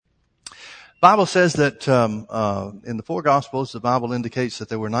Bible says that in the four Gospels, the Bible indicates that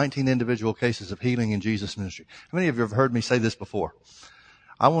there were 19 individual cases of healing in Jesus' ministry. How many of you have heard me say this before?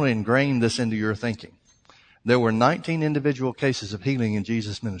 I want to ingrain this into your thinking. There were 19 individual cases of healing in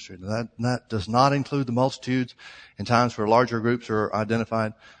Jesus' ministry. That does not include the multitudes in times where larger groups are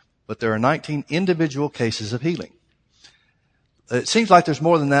identified, but there are 19 individual cases of healing. It seems like there's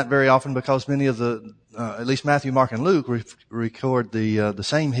more than that very often because many of at least Matthew, Mark, and Luke record the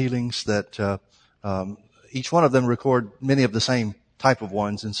same healings that, each one of them record many of the same type of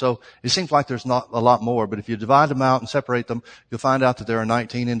ones. And so it seems like there's not a lot more, but if you divide them out and separate them, you'll find out that there are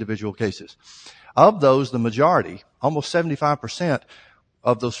 19 individual cases. Of those, the majority, almost 75%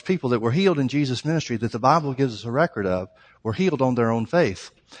 of those people that were healed in Jesus' ministry that the Bible gives us a record of were healed on their own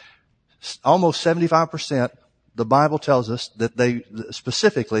faith. Almost 75%. The Bible tells us that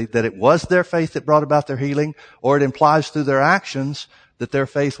specifically that it was their faith that brought about their healing, or it implies through their actions that their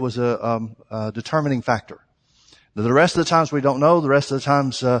faith was a determining factor. The rest of the times we don't know. The rest of the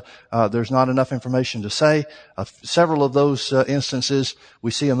times there's not enough information to say. Several of those instances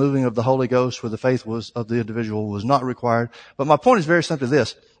we see a moving of the Holy Ghost where the faith of the individual was not required. But my point is very simply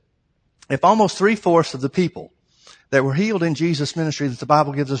this: if almost 3/4 of the people that were healed in Jesus' ministry that the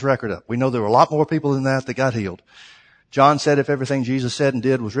Bible gives us record of. We know there were a lot more people than that got healed. John said if everything Jesus said and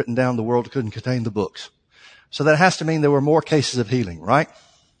did was written down, the world couldn't contain the books. So that has to mean there were more cases of healing, right?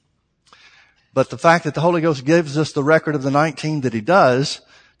 But the fact that the Holy Ghost gives us the record of the 19 that he does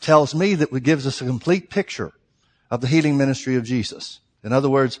tells me that it gives us a complete picture of the healing ministry of Jesus. In other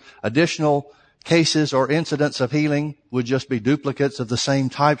words, additional cases or incidents of healing would just be duplicates of the same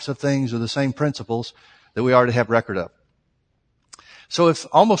types of things or the same principles that we already have record of. So if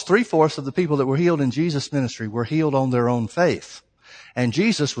almost 3/4 of the people that were healed in Jesus' ministry were healed on their own faith, and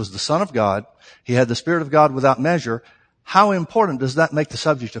Jesus was the Son of God, he had the Spirit of God without measure, how important does that make the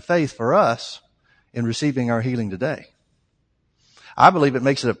subject of faith for us in receiving our healing today? I believe it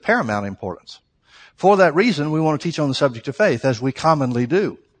makes it of paramount importance. For that reason, we want to teach on the subject of faith, as we commonly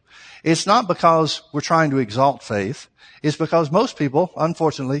do. It's not because we're trying to exalt faith. It's because most people,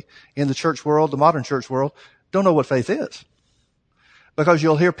 unfortunately, in the church world, the modern church world, don't know what faith is. Because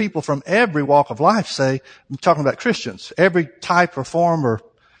you'll hear people from every walk of life say, I'm talking about Christians, every type or form or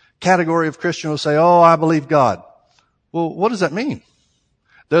category of Christian will say, oh, I believe God. Well, what does that mean?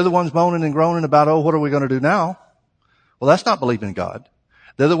 They're the ones moaning and groaning about, oh, what are we going to do now? Well, that's not believing God.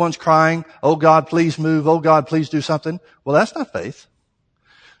 They're the ones crying, oh, God, please move. Oh, God, please do something. Well, that's not faith.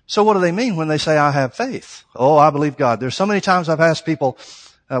 So what do they mean when they say, I have faith? Oh, I believe God. There's so many times I've asked people,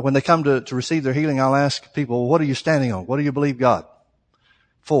 when they come to receive their healing, I'll ask people, what are you standing on? What do you believe God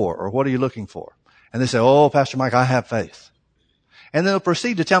for? Or what are you looking for? And they say, oh, Pastor Mike, I have faith. And then they'll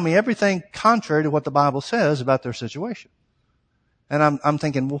proceed to tell me everything contrary to what the Bible says about their situation. And I'm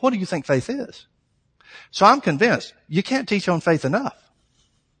thinking, well, what do you think faith is? So I'm convinced you can't teach on faith enough.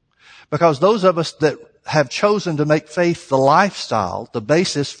 Because those of us that have chosen to make faith the lifestyle, the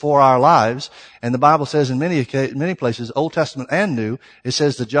basis for our lives, and the Bible says in many places, Old Testament and New, it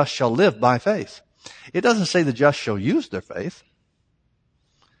says the just shall live by faith. It doesn't say the just shall use their faith.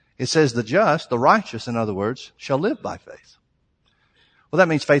 It says the just, the righteous, in other words, shall live by faith. Well, that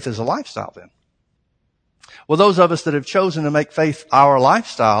means faith is a lifestyle then. Well, those of us that have chosen to make faith our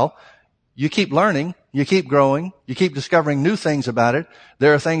lifestyle, you keep learning, you keep growing, you keep discovering new things about it.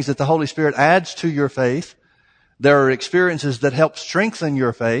 There are things that the Holy Spirit adds to your faith. There are experiences that help strengthen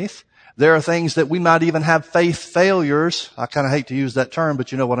your faith. There are things that we might even have faith failures. I kind of hate to use that term,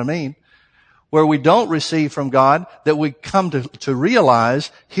 but you know what I mean. Where we don't receive from God, that we come to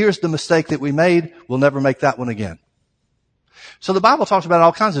realize, here's the mistake that we made, we'll never make that one again. So the Bible talks about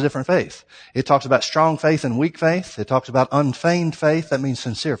all kinds of different faith. It talks about strong faith and weak faith. It talks about unfeigned faith. That means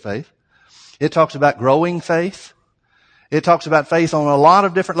sincere faith. It talks about growing faith. It talks about faith on a lot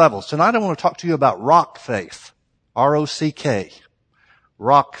of different levels. Tonight I want to talk to you about rock faith. R-O-C-K.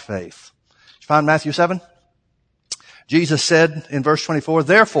 Rock faith. Did you find Matthew 7? Jesus said in verse 24,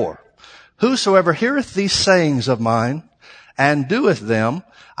 therefore, whosoever heareth these sayings of mine and doeth them,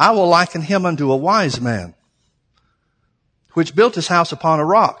 I will liken him unto a wise man, which built his house upon a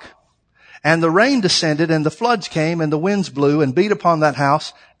rock. And the rain descended, and the floods came, and the winds blew, and beat upon that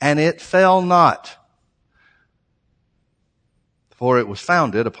house, and it fell not. For it was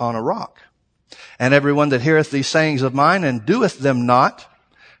founded upon a rock. And everyone that heareth these sayings of mine, and doeth them not,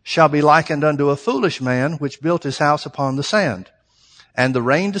 shall be likened unto a foolish man, which built his house upon the sand. And the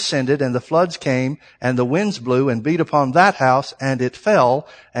rain descended, and the floods came, and the winds blew, and beat upon that house, and it fell,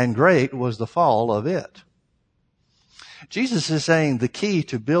 and great was the fall of it. Jesus is saying the key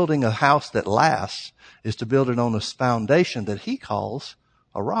to building a house that lasts is to build it on a foundation that he calls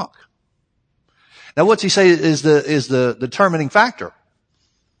a rock. Now what's he say is the determining factor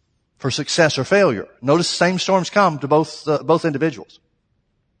for success or failure? Notice the same storms come to both individuals.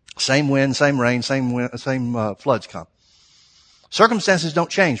 Same wind, same rain, same floods come. Circumstances don't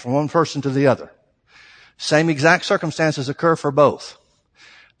change from one person to the other. Same exact circumstances occur for both.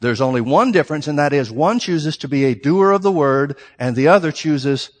 There's only one difference, and that is one chooses to be a doer of the word, and the other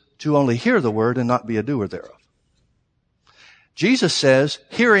chooses to only hear the word and not be a doer thereof. Jesus says,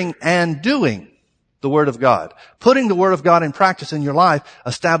 hearing and doing the word of God. Putting the word of God in practice in your life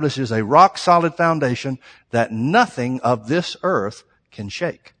establishes a rock-solid foundation that nothing of this earth can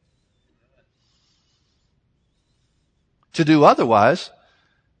shake. To do otherwise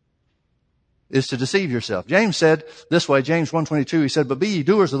is to deceive yourself. James said this way, James 1:22, he said, but be ye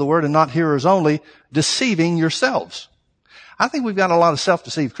doers of the word and not hearers only, deceiving yourselves. I think we've got a lot of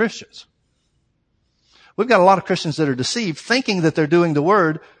self-deceived Christians. We've got a lot of Christians that are deceived, thinking that they're doing the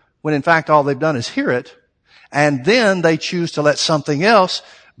word, when in fact all they've done is hear it, and then they choose to let something else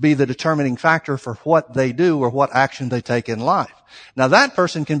be the determining factor for what they do or what action they take in life. Now that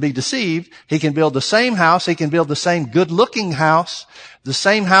person can be deceived. He can build the same house. He can build the same good-looking house, the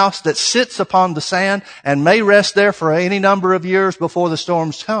same house that sits upon the sand and may rest there for any number of years before the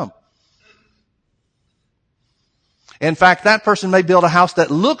storms come. In fact, that person may build a house that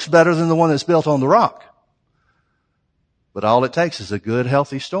looks better than the one that's built on the rock. But all it takes is a good,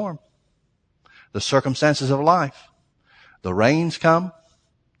 healthy storm. The circumstances of life. The rains come,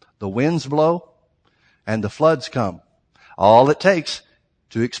 the winds blow, and the floods come. All it takes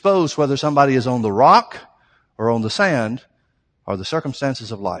to expose whether somebody is on the rock or on the sand are the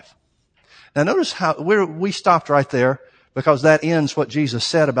circumstances of life. Now notice how we stopped right there because that ends what Jesus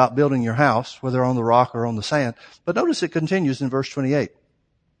said about building your house, whether on the rock or on the sand. But notice it continues in verse 28.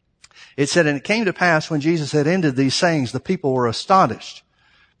 It said, and it came to pass when Jesus had ended these sayings, the people were astonished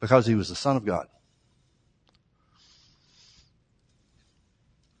because he was the Son of God.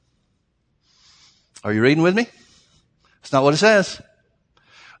 Are you reading with me? It's not what it says.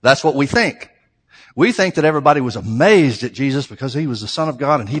 That's what we think. We think that everybody was amazed at Jesus because he was the Son of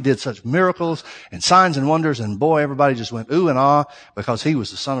God and he did such miracles and signs and wonders, and boy, everybody just went ooh and ah because he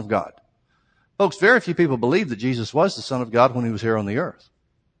was the Son of God. Folks, very few people believed that Jesus was the Son of God when he was here on the earth.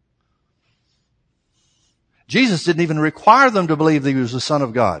 Jesus didn't even require them to believe that he was the Son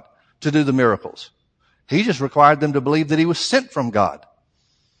of God to do the miracles. He just required them to believe that he was sent from God.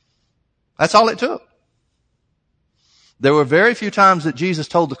 That's all it took. There were very few times that Jesus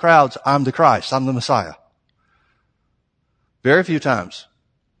told the crowds, I'm the Christ, I'm the Messiah. Very few times.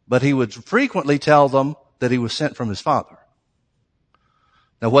 But he would frequently tell them that he was sent from his Father.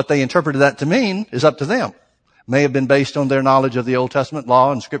 Now what they interpreted that to mean is up to them. May have been based on their knowledge of the Old Testament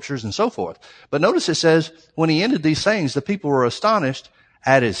law and scriptures and so forth. But notice it says, when he ended these sayings, the people were astonished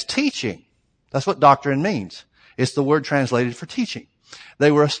at his teaching. That's what doctrine means. It's the word translated for teaching.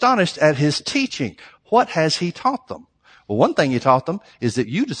 They were astonished at his teaching. What has he taught them? Well, one thing he taught them is that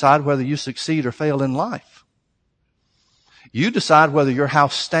you decide whether you succeed or fail in life. You decide whether your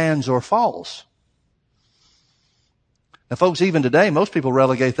house stands or falls. Now, folks, even today, most people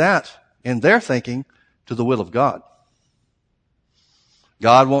relegate that in their thinking to the will of God.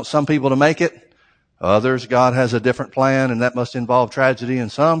 God wants some people to make it. Others, God has a different plan, and that must involve tragedy and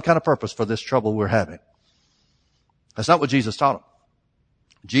some kind of purpose for this trouble we're having. That's not what Jesus taught them.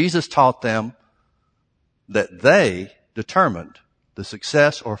 Jesus taught them that they determined the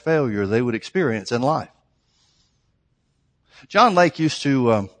success or failure they would experience in life. John Lake used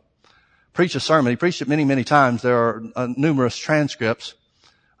to preach a sermon. He preached it many, many times. There are numerous transcripts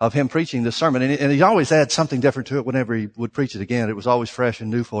of him preaching this sermon. And he always adds something different to it whenever he would preach it again. It was always fresh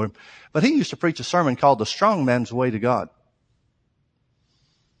and new for him. But he used to preach a sermon called The Strong Man's Way to God.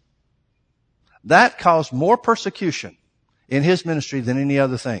 That caused more persecution in his ministry than any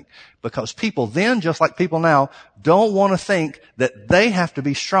other thing. Because people then, just like people now, don't want to think that they have to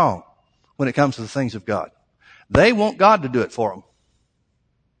be strong when it comes to the things of God. They want God to do it for them.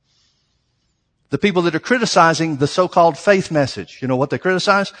 The people that are criticizing the so-called faith message, you know what they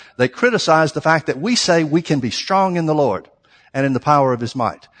criticize? They criticize the fact that we say we can be strong in the Lord and in the power of his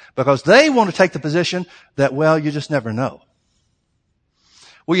might. Because they want to take the position that, well, you just never know.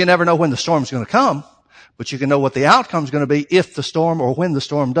 Well, you never know when the storm's going to come, but you can know what the outcome's going to be if the storm or when the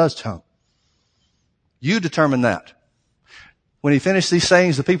storm does come. You determine that. When he finished these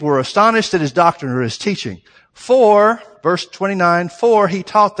sayings, the people were astonished at his doctrine or his teaching. For, verse 29, for he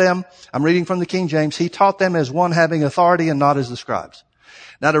taught them, I'm reading from the King James, he taught them as one having authority and not as the scribes.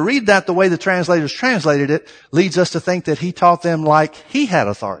 Now to read that the way the translators translated it leads us to think that he taught them like he had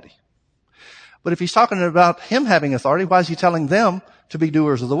authority. But if he's talking about him having authority, why is he telling them to be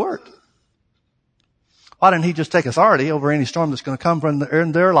doers of the word? Why didn't he just take authority over any storm that's going to come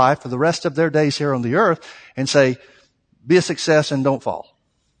in their life for the rest of their days here on the earth and say, be a success and don't fall?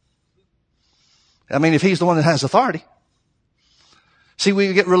 I mean, if he's the one that has authority. See,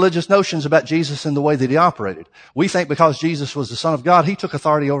 we get religious notions about Jesus and the way that he operated. We think because Jesus was the Son of God, he took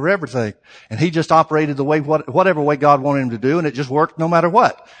authority over everything. And he just operated the way, whatever way God wanted him to do, and it just worked no matter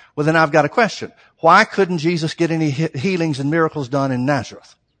what. Well, then I've got a question. Why couldn't Jesus get any healings and miracles done in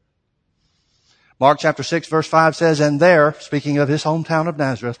Nazareth? Mark chapter 6 verse 5 says, and there, speaking of his hometown of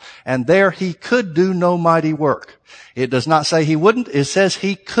Nazareth, and there he could do no mighty work. It does not say he wouldn't, it says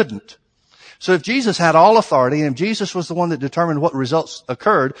he couldn't. So if Jesus had all authority, and if Jesus was the one that determined what results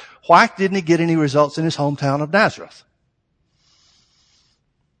occurred, why didn't he get any results in his hometown of Nazareth?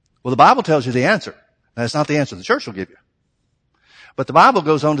 Well, the Bible tells you the answer. That's not the answer the church will give you. But the Bible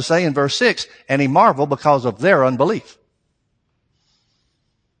goes on to say in verse 6, and he marveled because of their unbelief.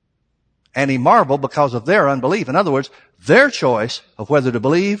 And he marveled because of their unbelief. In other words, their choice of whether to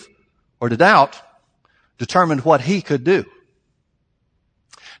believe or to doubt determined what he could do.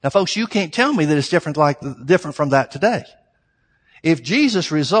 Now, folks, you can't tell me that it's different from that today. If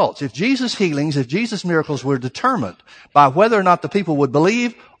Jesus' results, if Jesus' healings, if Jesus' miracles were determined by whether or not the people would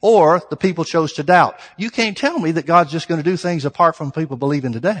believe or the people chose to doubt, you can't tell me that God's just going to do things apart from people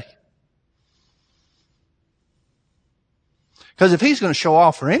believing today. Because if he's going to show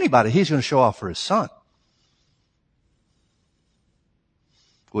off for anybody, he's going to show off for his Son.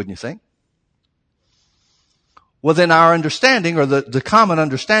 Wouldn't you think? Well, then our understanding, or the common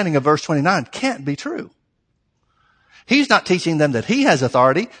understanding of verse 29 can't be true. He's not teaching them that he has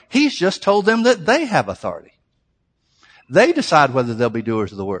authority. He's just told them that they have authority. They decide whether they'll be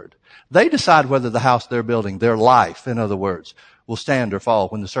doers of the word. They decide whether the house they're building, their life, in other words, will stand or fall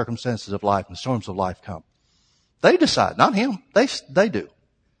when the circumstances of life and the storms of life come. They decide, not him. They do.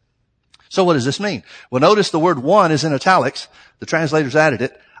 So what does this mean? Well, notice the word one is in italics. The translators added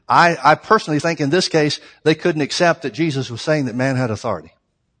it. I personally think in this case, they couldn't accept that Jesus was saying that man had authority.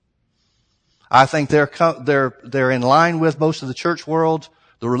 I think they're in line with most of the church world,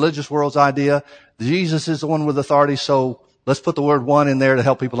 the religious world's idea. Jesus is the one with authority, so let's put the word one in there to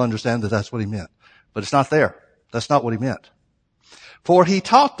help people understand that that's what he meant. But it's not there. That's not what he meant. For he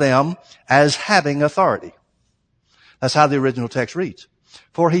taught them as having authority. That's how the original text reads.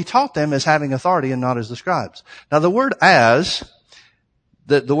 For he taught them as having authority and not as the scribes. Now the word as,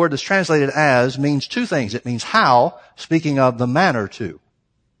 the word that's translated as means two things. It means how, speaking of the manner to.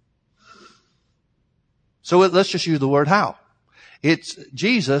 So let's just use the word how. It's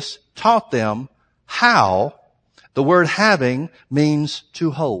Jesus taught them how. The word having means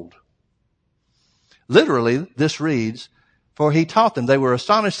to hold. Literally, this reads, for he taught them. They were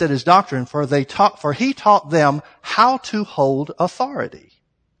astonished at his doctrine, for he taught them how to hold authority.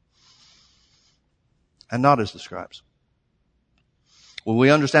 And not as the scribes. Well,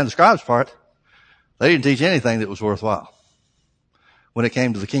 we understand the scribes part. They didn't teach anything that was worthwhile when it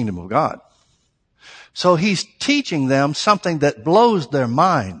came to the kingdom of God. So he's teaching them something that blows their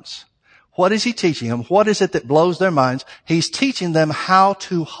minds. What is he teaching them? What is it that blows their minds? He's teaching them how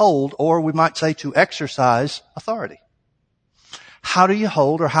to hold, or we might say to exercise, authority. How do you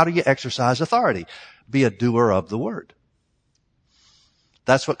hold or how do you exercise authority? Be a doer of the word.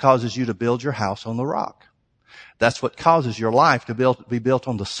 That's what causes you to build your house on the rock. That's what causes your life to be built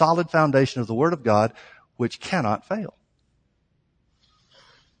on the solid foundation of the Word of God, which cannot fail.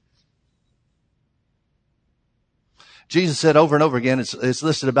 Jesus said over and over again, it's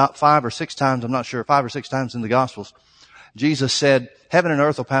listed about 5 or 6 times, I'm not sure, 5 or 6 times in the Gospels. Jesus said, heaven and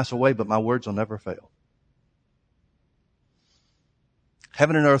earth will pass away, but my words will never fail.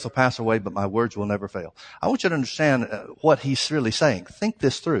 Heaven and earth will pass away, but my words will never fail. I want you to understand what he's really saying. Think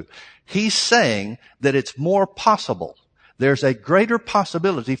this through. He's saying that it's more possible. There's a greater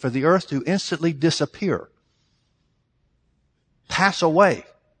possibility for the earth to instantly disappear, pass away,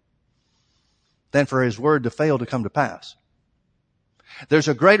 than for his word to fail to come to pass. There's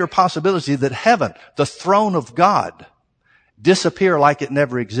a greater possibility that heaven, the throne of God, disappear like it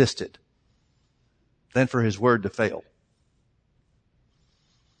never existed, than for his word to fail.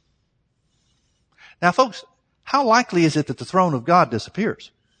 Now, folks, how likely is it that the throne of God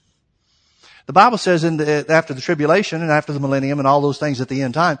disappears? The Bible says after the tribulation and after the millennium and all those things at the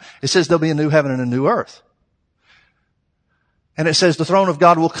end time, it says there'll be a new heaven and a new earth. And it says the throne of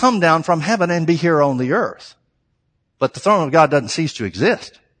God will come down from heaven and be here on the earth. But the throne of God doesn't cease to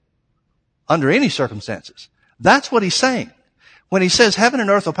exist under any circumstances. That's what he's saying. When he says heaven and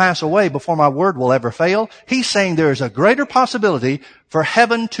earth will pass away before my word will ever fail, he's saying there is a greater possibility for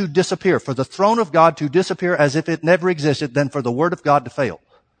heaven to disappear, for the throne of God to disappear as if it never existed, than for the word of God to fail.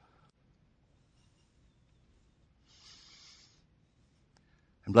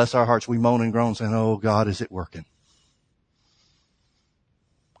 And bless our hearts, we moan and groan saying, oh God, is it working?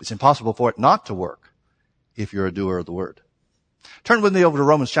 It's impossible for it not to work if you're a doer of the word. Turn with me over to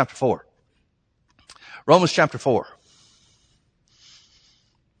Romans chapter 4. Romans chapter 4.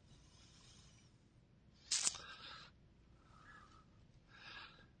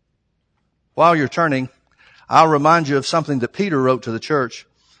 While you're turning, I'll remind you of something that Peter wrote to the church.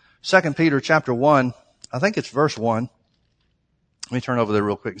 2 Peter chapter 1, I think it's verse 1. Let me turn over there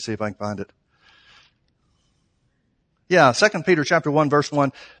real quick and see if I can find it. Yeah, 2 Peter chapter 1, verse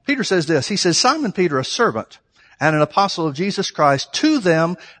 1. Peter says this. He says, Simon Peter, a servant and an apostle of Jesus Christ, to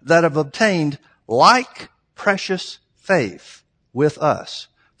them that have obtained like precious faith with us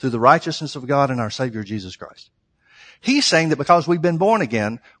through the righteousness of God and our Savior Jesus Christ. He's saying that because we've been born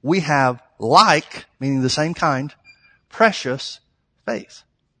again, we have like, meaning the same kind, precious faith.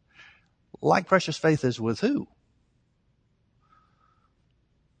 Like precious faith is with who?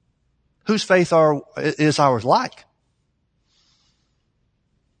 Whose faith is ours like?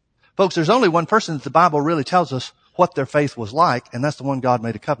 Folks, there's only one person that the Bible really tells us what their faith was like, and that's the one God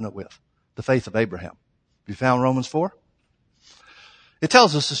made a covenant with, the faith of Abraham. Have you found Romans 4? It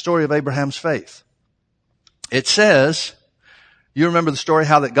tells us the story of Abraham's faith. It says, you remember the story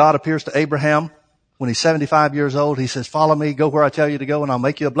how that God appears to Abraham when he's 75 years old. He says, follow me, go where I tell you to go, and I'll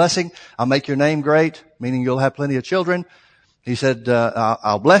make you a blessing. I'll make your name great, meaning you'll have plenty of children. He said,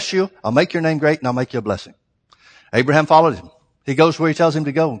 I'll bless you, I'll make your name great, and I'll make you a blessing. Abraham followed him. He goes where he tells him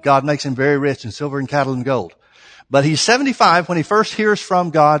to go. God makes him very rich in silver and cattle and gold. But he's 75 when he first hears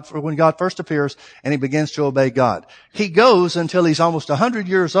from God, or when God first appears, and he begins to obey God. He goes until he's almost 100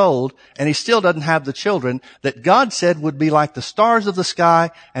 years old, and he still doesn't have the children that God said would be like the stars of the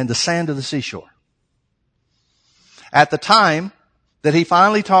sky and the sand of the seashore. At the time that he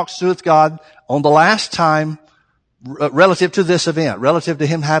finally talks with God on the last time relative to this event, relative to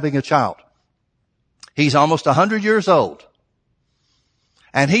him having a child, he's almost 100 years old.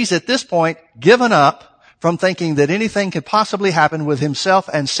 And he's at this point given up from thinking that anything could possibly happen with himself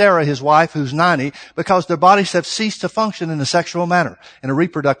and Sarah, his wife, who's 90, because their bodies have ceased to function in a sexual manner, in a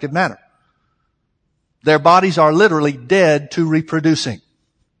reproductive manner. Their bodies are literally dead to reproducing.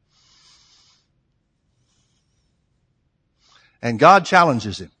 And God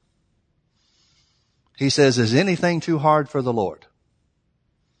challenges him. He says, is anything too hard for the Lord?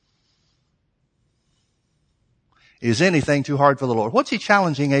 Is anything too hard for the Lord? What's he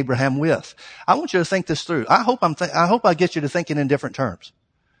challenging Abraham with? I want you to think this through. I hope I get you to thinking in different terms.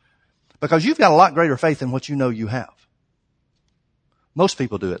 Because you've got a lot greater faith than what you know you have. Most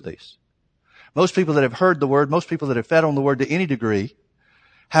people do, at least. Most people that have heard the word, most people that have fed on the word to any degree,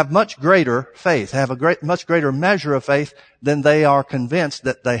 have much greater faith, have a much greater measure of faith than they are convinced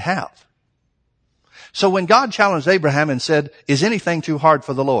that they have. So when God challenged Abraham and said, is anything too hard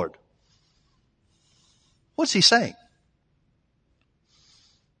for the Lord? What's he saying?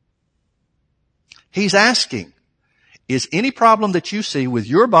 He's asking, is any problem that you see with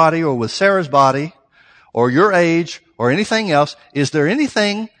your body or with Sarah's body or your age or anything else, is there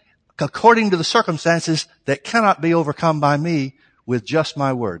anything according to the circumstances that cannot be overcome by me with just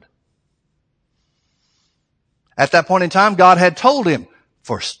my word? At that point in time, God had told him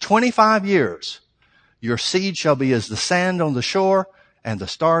for 25 years, your seed shall be as the sand on the shore and the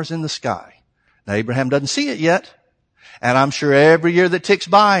stars in the sky. Now, Abraham doesn't see it yet. And I'm sure every year that ticks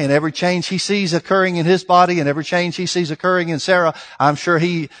by and every change he sees occurring in his body and every change he sees occurring in Sarah, I'm sure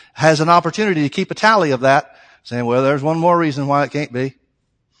he has an opportunity to keep a tally of that, saying, well, there's one more reason why it can't be.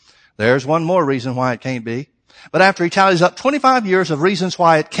 There's one more reason why it can't be. But after he tallies up 25 years of reasons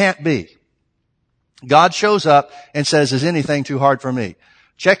why it can't be, God shows up and says, is anything too hard for me?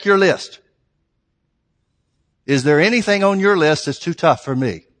 Check your list. Is there anything on your list that's too tough for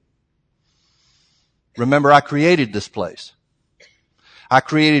me? Remember, I created this place. I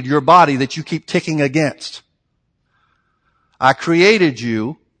created your body that you keep ticking against. I created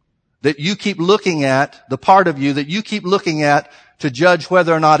you that you keep looking at, the part of you that you keep looking at to judge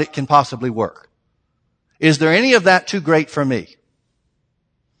whether or not it can possibly work. Is there any of that too great for me?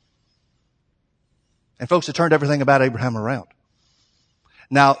 And folks, it turned everything about Abraham around.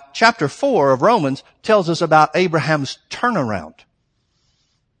 Now, chapter 4 of Romans tells us about Abraham's turnaround.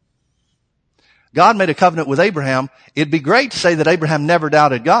 God made a covenant with Abraham. It'd be great to say that Abraham never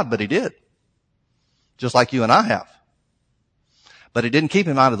doubted God, but he did. Just like you and I have. But it didn't keep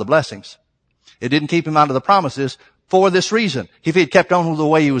him out of the blessings. It didn't keep him out of the promises for this reason. If he had kept on the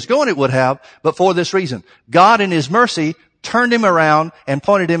way he was going, it would have, but for this reason. God in his mercy turned him around and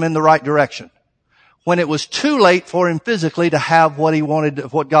pointed him in the right direction. When it was too late for him physically to have what he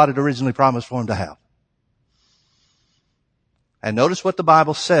wanted, what God had originally promised for him to have. And notice what the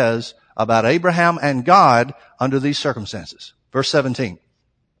Bible says about Abraham and God under these circumstances. Verse 17.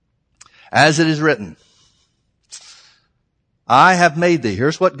 As it is written, I have made thee.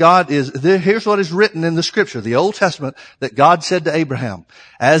 Here's what here's what is written in the scripture, the Old Testament, that God said to Abraham.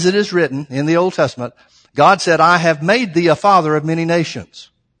 As it is written in the Old Testament, God said, I have made thee a father of many nations.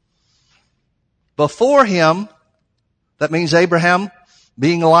 Before him, that means Abraham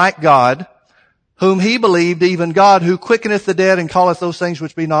being like God, whom he believed, even God, who quickeneth the dead and calleth those things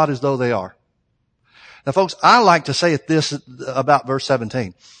which be not as though they are. Now folks, I like to say this about verse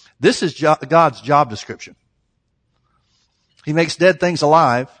 17. This is God's job description. He makes dead things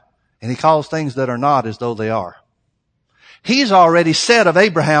alive, and he calls things that are not as though they are. He's already said of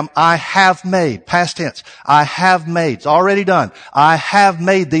Abraham, I have made, past tense, I have made, it's already done. I have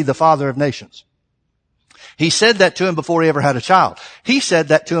made thee the father of nations. He said that to him before he ever had a child. He said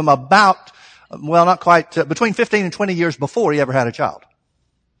that to him not quite, between 15 and 20 years before he ever had a child.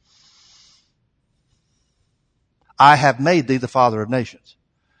 I have made thee the father of nations.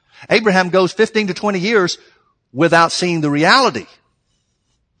 Abraham goes 15 to 20 years without seeing the reality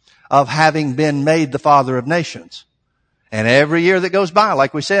of having been made the father of nations. And every year that goes by,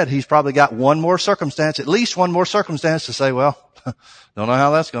 like we said, he's probably got one more circumstance, at least one more circumstance to say, well, don't know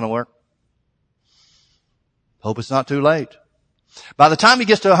how that's going to work. Hope it's not too late. By the time he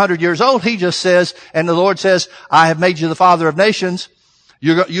gets to 100 years old, he just says, and the Lord says, I have made you the father of nations.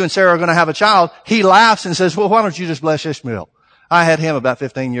 You and Sarah are going to have a child. He laughs and says, well, why don't you just bless Ishmael? I had him about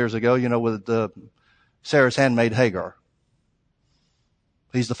 15 years ago, with Sarah's handmaid Hagar.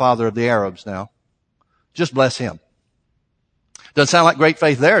 He's the father of the Arabs now. Just bless him. Doesn't sound like great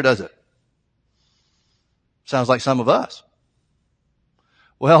faith there, does it? Sounds like some of us.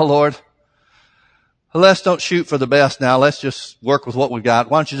 Well, Lord, let's don't shoot for the best now. Let's just work with what we've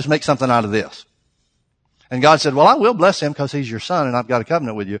got. Why don't you just make something out of this? And God said, well, I will bless him because he's your son and I've got a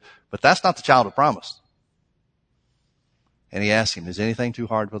covenant with you, but that's not the child of promise. And he asked him, is anything too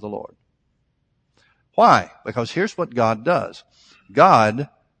hard for the Lord? Why? Because here's what God does. God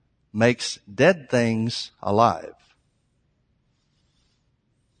makes dead things alive.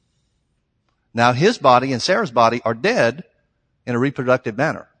 Now his body and Sarah's body are dead in a reproductive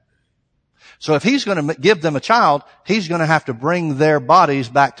manner. So if he's going to give them a child, he's going to have to bring their bodies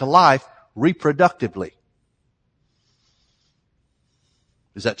back to life reproductively.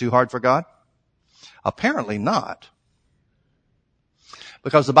 Is that too hard for God? Apparently not.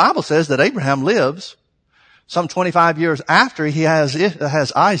 Because the Bible says that Abraham lives some 25 years after he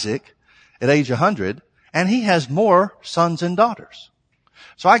has Isaac at age 100, and he has more sons and daughters.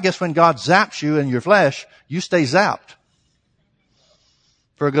 So I guess when God zaps you in your flesh, you stay zapped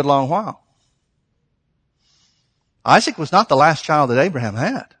for a good long while. Isaac was not the last child that Abraham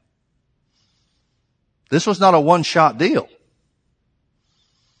had. This was not a one-shot deal.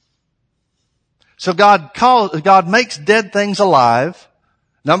 So God makes dead things alive,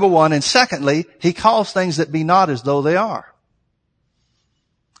 number one, and secondly, he calls things that be not as though they are.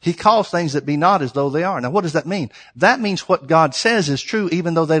 He calls things that be not as though they are. Now what does that mean? That means what God says is true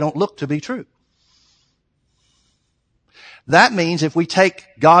even though they don't look to be true. That means if we take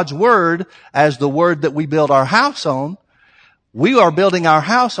God's word as the word that we build our house on, we are building our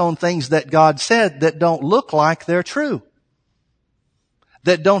house on things that God said that don't look like they're true,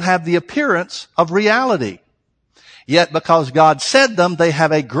 that don't have the appearance of reality. Yet because God said them, they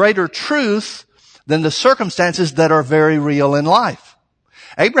have a greater truth than the circumstances that are very real in life.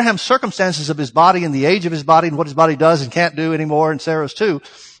 Abraham's circumstances of his body and the age of his body and what his body does and can't do anymore, and Sarah's too,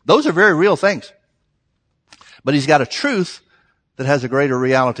 those are very real things. But he's got a truth that has a greater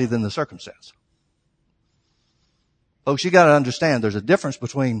reality than the circumstance. Folks, you got to understand there's a difference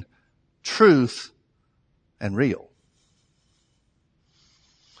between truth and real.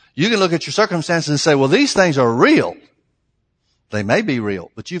 You can look at your circumstances and say, well, these things are real. They may be real,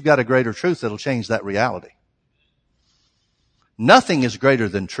 but you've got a greater truth that'll change that reality. Nothing is greater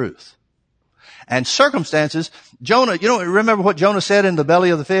than truth. And circumstances, Jonah, remember what Jonah said in the belly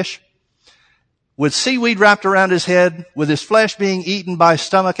of the fish? With seaweed wrapped around his head, with his flesh being eaten by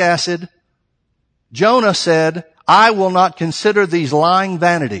stomach acid, Jonah said, I will not consider these lying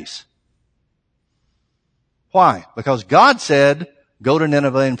vanities. Why? Because God said, go to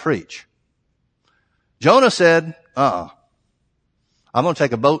Nineveh and preach. Jonah said, I'm going to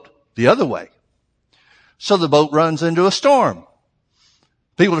take a boat the other way. So the boat runs into a storm.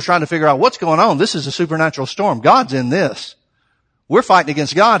 People are trying to figure out what's going on. This is a supernatural storm. God's in this. We're fighting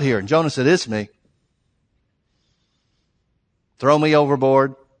against God here. And Jonah said, it's me. Throw me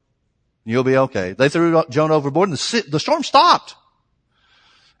overboard. You'll be okay. They threw Jonah overboard and the storm stopped.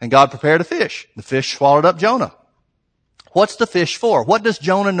 And God prepared a fish. The fish swallowed up Jonah. What's the fish for? What does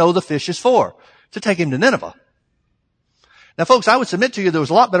Jonah know the fish is for? To take him to Nineveh. Now folks, I would submit to you there was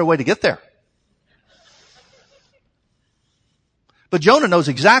a lot better way to get there. But Jonah knows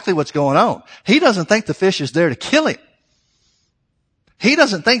exactly what's going on. He doesn't think the fish is there to kill him. He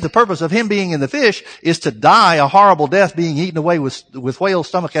doesn't think the purpose of him being in the fish is to die a horrible death being eaten away with whale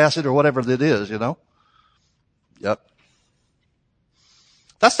stomach acid or whatever it is, you know. Yep.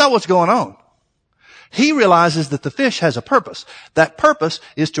 That's not what's going on. He realizes that the fish has a purpose. That purpose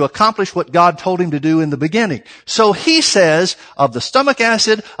is to accomplish what God told him to do in the beginning. So he says of the stomach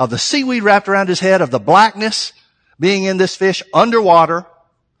acid, of the seaweed wrapped around his head, of the blackness being in this fish underwater,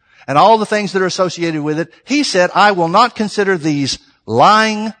 and all the things that are associated with it, he said, I will not consider these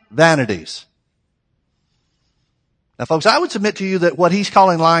lying vanities. Now folks, I would submit to you that what he's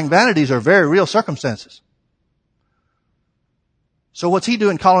calling lying vanities are very real circumstances. So what's he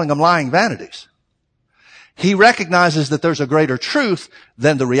doing calling them lying vanities? He recognizes that there's a greater truth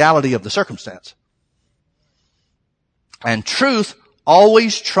than the reality of the circumstance. And truth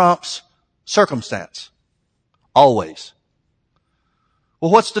always trumps circumstance. Always.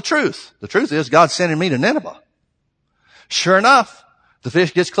 Well, what's the truth? The truth is God's sending me to Nineveh. Sure enough, the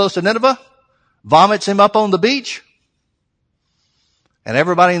fish gets close to Nineveh, vomits him up on the beach, and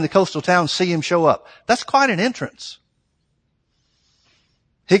everybody in the coastal town see him show up. That's quite an entrance.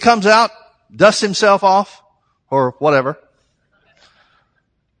 He comes out, dusts himself off, or whatever,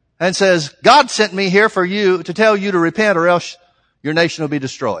 and says, God sent me here for you to tell you to repent or else your nation will be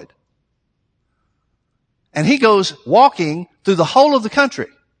destroyed. And he goes walking through the whole of the country,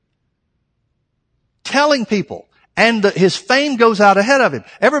 telling people, and his fame goes out ahead of him.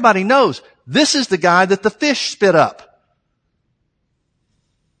 Everybody knows this is the guy that the fish spit up.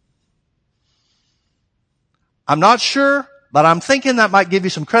 I'm not sure, but I'm thinking that might give you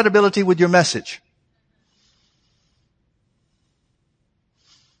some credibility with your message.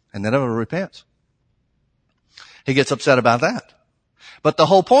 And then everyone repents. He gets upset about that. But the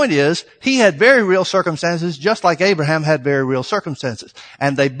whole point is, he had very real circumstances, just like Abraham had very real circumstances.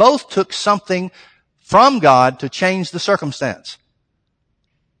 And they both took something from God to change the circumstance.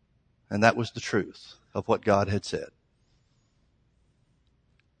 And that was the truth of what God had said.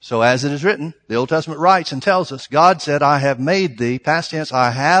 So as it is written, the Old Testament writes and tells us, God said, I have made thee, past tense,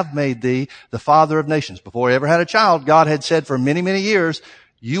 I have made thee the father of nations. Before he ever had a child, God had said for many, many years,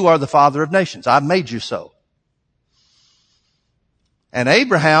 you are the father of nations. I've made you so. And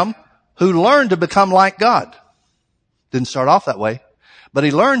Abraham, who learned to become like God, didn't start off that way, but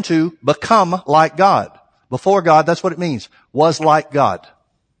he learned to become like God. Before God, that's what it means, was like God.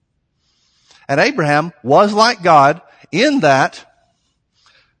 And Abraham was like God in that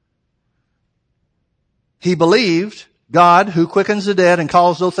he believed God who quickens the dead and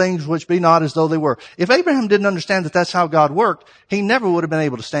calls those things which be not as though they were. If Abraham didn't understand that that's how God worked, he never would have been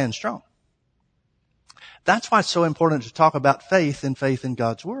able to stand strong. That's why it's so important to talk about faith and faith in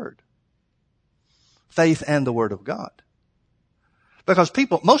God's Word. Faith and the Word of God. Because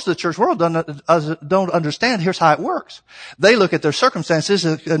most of the church world don't understand here's how it works. They look at their circumstances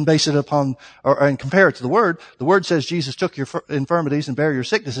and base it upon, and compare it to the Word. The Word says Jesus took your infirmities and bare your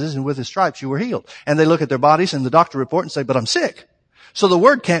sicknesses, and with His stripes you were healed. And they look at their bodies and the doctor report and say, but I'm sick. So the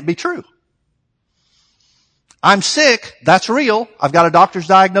Word can't be true. I'm sick, that's real. I've got a doctor's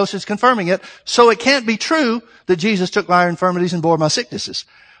diagnosis confirming it. So it can't be true that Jesus took my infirmities and bore my sicknesses.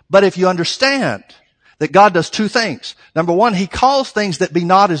 But if you understand that God does two things. Number one, He calls things that be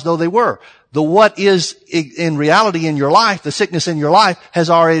not as though they were. The what is in reality in your life, the sickness in your life, has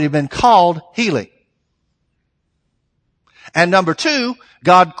already been called healing. And number two,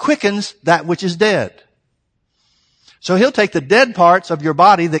 God quickens that which is dead. So He'll take the dead parts of your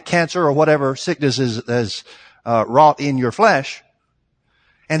body that cancer or whatever sickness has wrought in your flesh,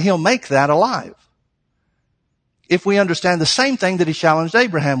 and He'll make that alive. If we understand the same thing that He challenged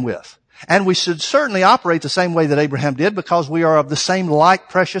Abraham with. And we should certainly operate the same way that Abraham did because we are of the same like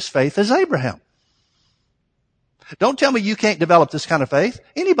precious faith as Abraham. Don't tell me you can't develop this kind of faith.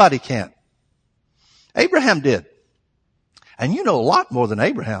 Anybody can. Abraham did. And you know a lot more than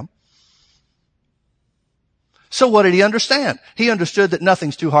Abraham. So what did he understand? He understood that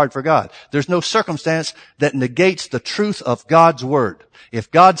nothing's too hard for God. There's no circumstance that negates the truth of God's Word. If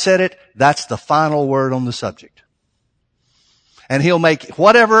God said it, that's the final word on the subject. And He'll make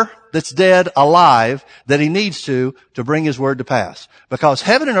whatever that's dead alive that He needs to bring His Word to pass. Because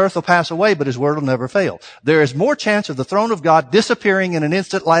heaven and earth will pass away, but His Word will never fail. There is more chance of the throne of God disappearing in an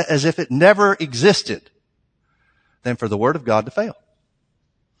instant as if it never existed than for the Word of God to fail.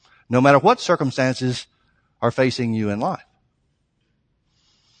 No matter what circumstances are facing you in life.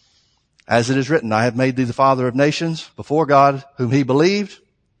 As it is written, I have made thee the father of nations before God, whom he believed.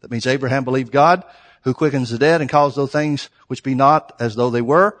 That means Abraham believed God, who quickens the dead and calls those things which be not as though they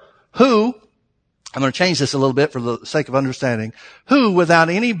were. Who, I'm going to change this a little bit for the sake of understanding, who without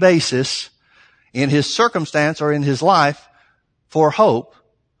any basis in his circumstance or in his life for hope,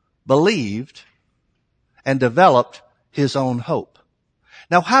 believed and developed his own hope.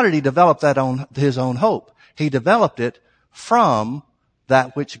 Now, how did he develop his own hope? He developed it from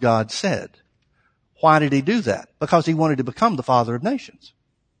that which God said. Why did he do that? Because he wanted to become the father of nations.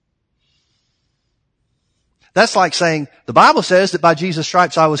 That's like saying, the Bible says that by Jesus'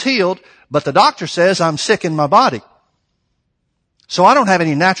 stripes I was healed, but the doctor says I'm sick in my body. So I don't have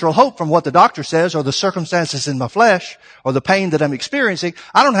any natural hope from what the doctor says or the circumstances in my flesh or the pain that I'm experiencing.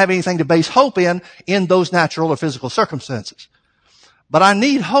 I don't have anything to base hope in those natural or physical circumstances. But I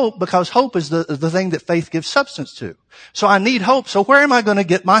need hope because hope is the thing that faith gives substance to. So I need hope. So where am I going to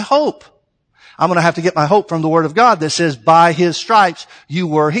get my hope? I'm going to have to get my hope from the Word of God that says, by His stripes you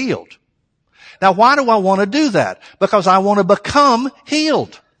were healed. Now, why do I want to do that? Because I want to become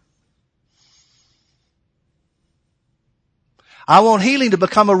healed. I want healing to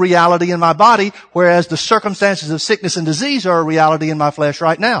become a reality in my body, whereas the circumstances of sickness and disease are a reality in my flesh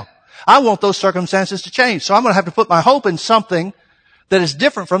right now. I want those circumstances to change. So I'm going to have to put my hope in something that is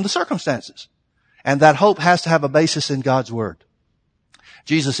different from the circumstances. And that hope has to have a basis in God's Word.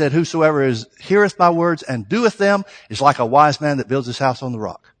 Jesus said, whosoever heareth my words and doeth them is like a wise man that builds his house on the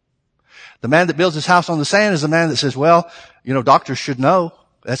rock. The man that builds his house on the sand is the man that says, well, doctors should know.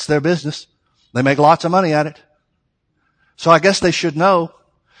 That's their business. They make lots of money at it. So I guess they should know.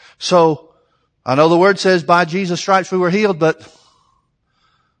 So I know the Word says by Jesus' stripes we were healed, but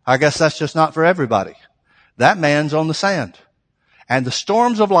I guess that's just not for everybody. That man's on the sand. And the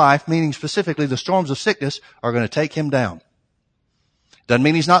storms of life, meaning specifically the storms of sickness, are going to take him down. Doesn't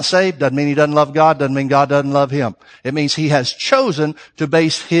mean he's not saved. Doesn't mean he doesn't love God. Doesn't mean God doesn't love him. It means he has chosen to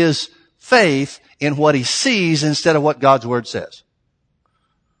base his faith in what he sees instead of what God's Word says.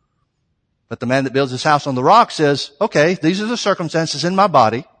 But the man that builds his house on the rock says, okay, these are the circumstances in my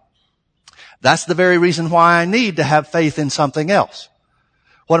body. That's the very reason why I need to have faith in something else.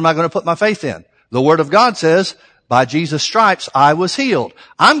 What am I going to put my faith in? The Word of God says, by Jesus' stripes I was healed.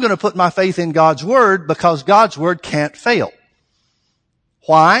 I'm going to put my faith in God's Word because God's Word can't fail.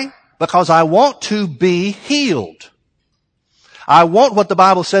 Why? Because I want to be healed. I want what the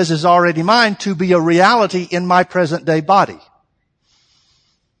Bible says is already mine to be a reality in my present day body.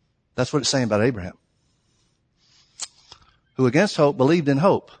 That's what it's saying about Abraham. Who against hope believed in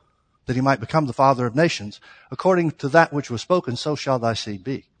hope that he might become the father of nations. According to that which was spoken, so shall thy seed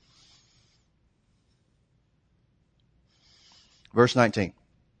be. Verse 19.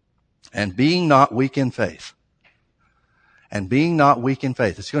 And being not weak in faith. And being not weak in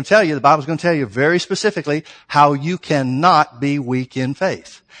faith. It's going to tell you, the Bible's going to tell you very specifically how you cannot be weak in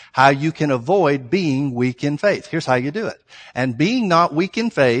faith. How you can avoid being weak in faith. Here's how you do it. And being not weak in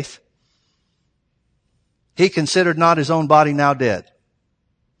faith, he considered not his own body now dead.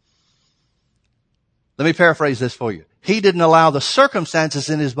 Let me paraphrase this for you. He didn't allow the circumstances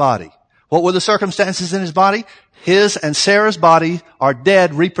in his body. What were the circumstances in his body? His and Sarah's body are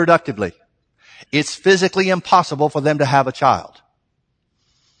dead reproductively. It's physically impossible for them to have a child.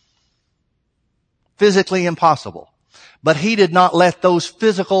 Physically impossible. But he did not let those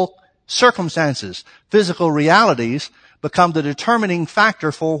physical circumstances, physical realities, become the determining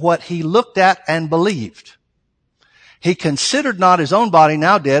factor for what he looked at and believed. He considered not his own body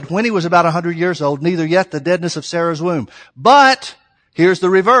now dead when he was about 100 years old, neither yet the deadness of Sarah's womb. But, here's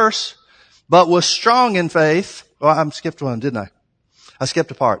the reverse, but was strong in faith. Well, I skipped one, didn't I? I skipped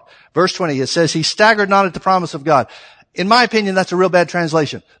a part. Verse 20, it says, he staggered not at the promise of God. In my opinion, that's a real bad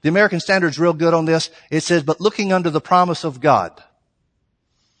translation. The American Standard's real good on this. It says, but looking unto the promise of God,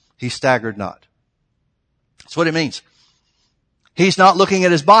 he staggered not. That's what it means. He's not looking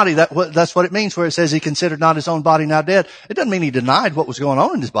at his body. That's what it means where it says he considered not his own body now dead. It doesn't mean he denied what was going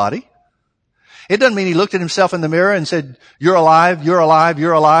on in his body. It doesn't mean he looked at himself in the mirror and said, you're alive, you're alive,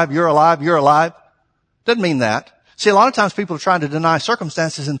 you're alive, you're alive, you're alive. Doesn't mean that. See, a lot of times people are trying to deny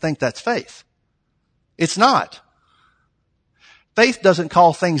circumstances and think that's faith. It's not. Faith doesn't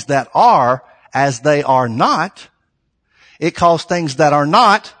call things that are as they are not. It calls things that are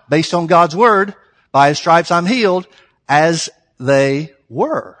not, based on God's Word, by His stripes I'm healed, as they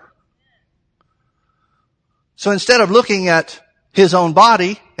were. So instead of looking at his own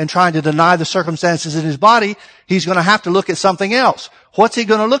body and trying to deny the circumstances in his body, he's going to have to look at something else. What's he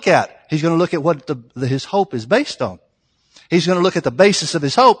going to look at? He's going to look at what his hope is based on. He's going to look at the basis of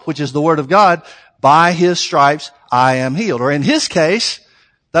his hope, which is the Word of God. By His stripes I am healed. Or in his case,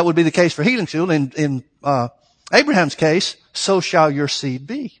 That would be the case for healing field. In Abraham's case, so shall your seed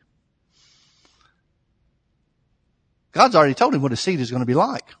be. God's already told him what his seed is going to be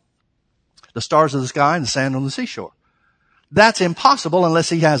like. The stars of the sky and the sand on the seashore. That's impossible unless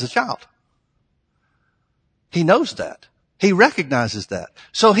he has a child. He knows that. He recognizes that.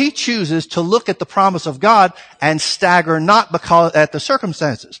 So he chooses to look at the promise of God and stagger not because at the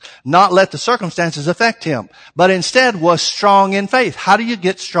circumstances, not let the circumstances affect him, but instead was strong in faith. How do you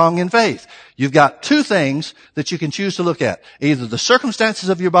get strong in faith? You've got two things that you can choose to look at. Either the circumstances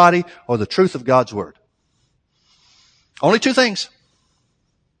of your body or the truth of God's word. Only two things.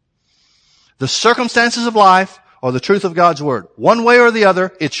 The circumstances of life or the truth of God's word. One way or the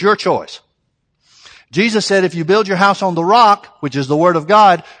other, it's your choice. Jesus said, if you build your house on the rock, which is the word of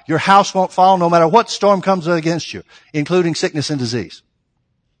God, your house won't fall no matter what storm comes against you, including sickness and disease.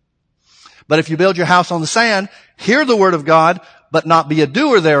 But if you build your house on the sand, hear the word of God, but not be a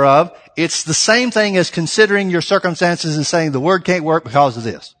doer thereof, it's the same thing as considering your circumstances and saying the word can't work because of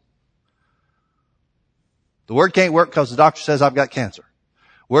this. The word can't work because the doctor says I've got cancer.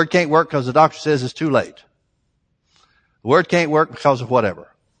 The word can't work because the doctor says it's too late. The word can't work because of whatever.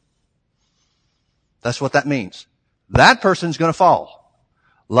 That's what that means. That person's going to fall.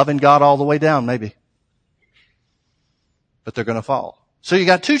 Loving God all the way down, maybe. But they're going to fall. So you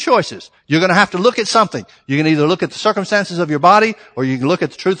got two choices. You're going to have to look at something. You can either look at the circumstances of your body or you can look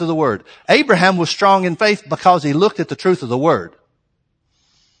at the truth of the word. Abraham was strong in faith because he looked at the truth of the word.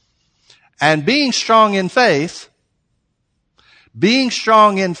 And being strong in faith,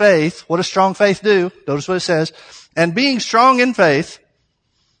 what does strong faith do? Notice what it says. And being strong in faith,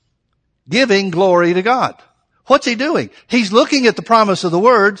 giving glory to God. What's he doing? He's looking at the promise of the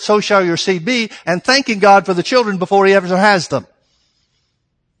word, so shall your seed be, and thanking God for the children before he ever has them.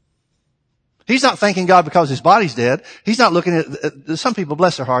 He's not thanking God because his body's dead. He's not looking at, some people,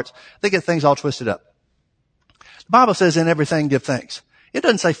 bless their hearts, they get things all twisted up. The Bible says in everything give thanks. It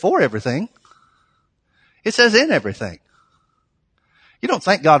doesn't say for everything. It says in everything. You don't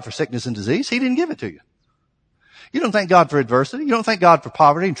thank God for sickness and disease. He didn't give it to you. You don't thank God for adversity. You don't thank God for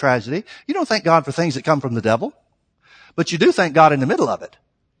poverty and tragedy. You don't thank God for things that come from the devil. But you do thank God in the middle of it.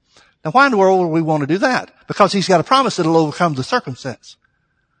 Now why in the world would we want to do that? Because he's got a promise that will overcome the circumstance.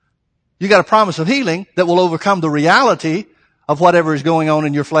 You got a promise of healing that will overcome the reality of whatever is going on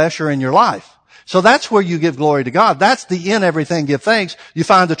in your flesh or in your life. So that's where you give glory to God. That's the in everything give thanks. You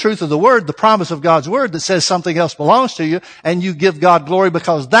find the truth of the word, the promise of God's word that says something else belongs to you, and you give God glory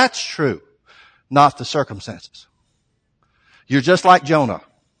because that's true, not the circumstances. You're just like Jonah.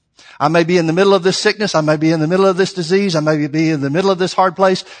 I may be in the middle of this sickness. I may be in the middle of this disease. I may be in the middle of this hard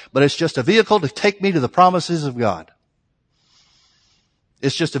place, but it's just a vehicle to take me to the promises of God.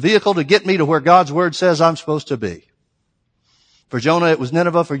 It's just a vehicle to get me to where God's word says I'm supposed to be. For Jonah, it was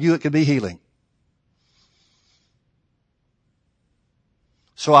Nineveh. For you, it could be healing.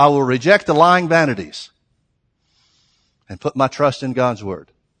 So I will reject the lying vanities and put my trust in God's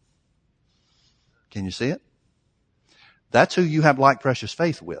word. Can you see it? That's who you have like precious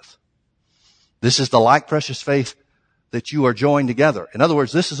faith with. This is the like precious faith that you are joined together. In other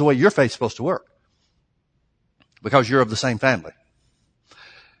words, this is the way your faith's supposed to work. Because you're of the same family.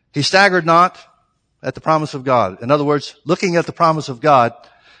 He staggered not at the promise of God. In other words, looking at the promise of God,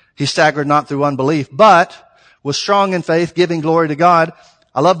 he staggered not through unbelief, but was strong in faith, giving glory to God.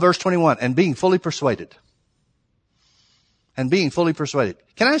 I love verse 21, and being fully persuaded. And being fully persuaded.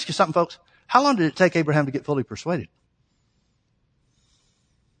 Can I ask you something, folks? How long did it take Abraham to get fully persuaded?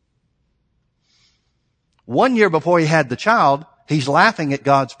 1 year before he had the child, he's laughing at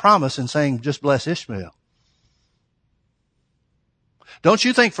God's promise and saying, just bless Ishmael. Don't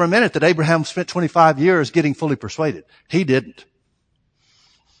you think for a minute that Abraham spent 25 years getting fully persuaded. He didn't.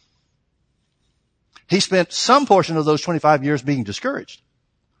 He spent some portion of those 25 years being discouraged.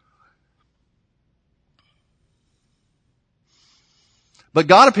 But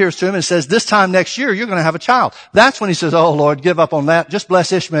God appears to him and says, this time next year, you're going to have a child. That's when he says, oh Lord, give up on that. Just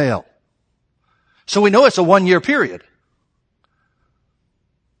bless Ishmael. So we know it's a 1 year period.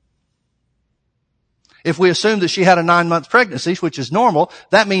 If we assume that she had a 9-month pregnancy, which is normal,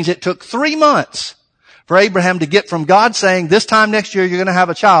 that means it took 3 months for Abraham to get from God saying, this time next year you're going to have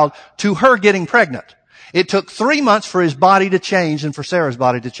a child, to her getting pregnant. It took 3 months for his body to change and for Sarah's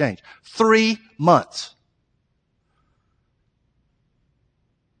body to change. 3 months.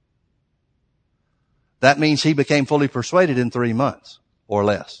 That means he became fully persuaded in 3 months or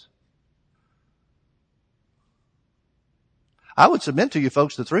less. I would submit to you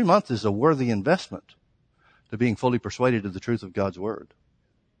folks that 3 months is a worthy investment to being fully persuaded of the truth of God's word.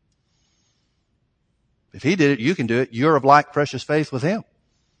 If he did it, you can do it. You're of like precious faith with him.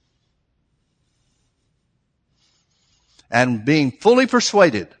 and being fully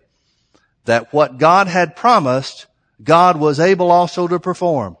persuaded that what God had promised, God was able also to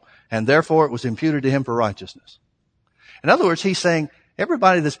perform, and therefore it was imputed to him for righteousness. In other words, he's saying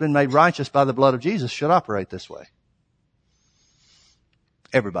everybody that's been made righteous by the blood of Jesus should operate this way.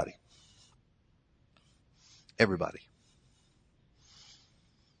 Everybody. Everybody.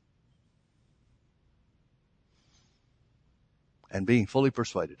 And being fully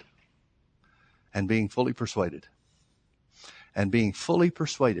persuaded. And being fully persuaded. And being fully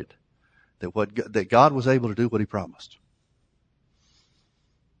persuaded that God was able to do what he promised.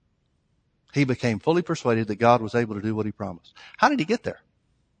 He became fully persuaded that God was able to do what he promised. How did he get there?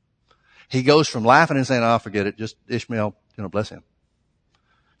 He goes from laughing and saying, "Oh, forget it, just Ishmael, bless him,"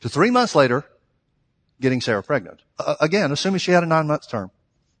 to 3 months later, getting Sarah pregnant. Again, assuming she had a 9-month term.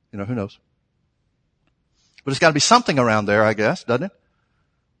 Who knows? But it's got to be something around there, I guess, doesn't it?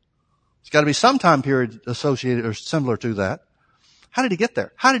 It's got to be some time period associated or similar to that. How did he get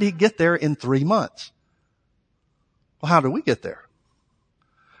there? How did he get there in 3 months? Well, how did we get there?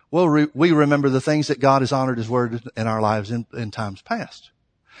 Well, we remember the things that God has honored his word in our lives in times past.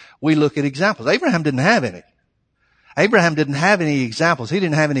 We look at examples. Abraham didn't have any. Abraham didn't have any examples. He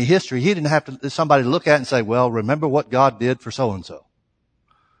didn't have any history. He didn't have somebody to look at and say, well, remember what God did for so-and-so.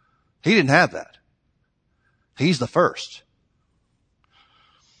 He didn't have that. He's the first.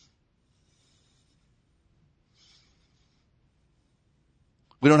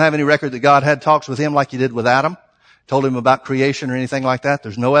 We don't have any record that God had talks with him like he did with Adam, told him about creation or anything like that.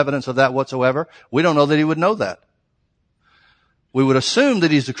 There's no evidence of that whatsoever. We don't know that he would know that. We would assume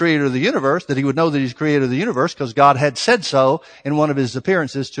that he's the creator of the universe, that he would know that he's the creator of the universe because God had said so in one of his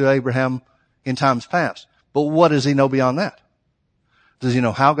appearances to Abraham in times past. But what does he know beyond that? Does he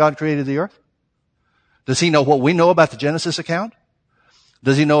know how God created the earth? Does he know what we know about the Genesis account?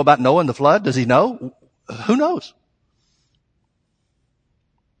 Does he know about Noah and the flood? Does he know? Who knows?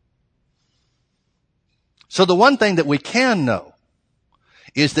 So the one thing that we can know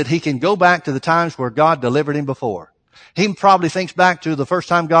is that he can go back to the times where God delivered him before. He probably thinks back to the first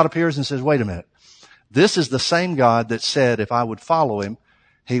time God appears and says, wait a minute. This is the same God that said if I would follow him,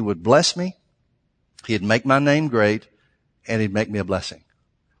 he would bless me, he'd make my name great, and he'd make me a blessing.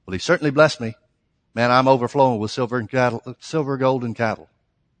 Well, he certainly blessed me. Man, I'm overflowing with silver, gold, and cattle.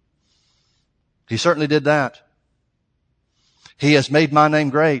 He certainly did that. He has made my name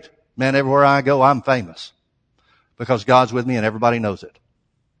great. Man, everywhere I go, I'm famous because God's with me and everybody knows it.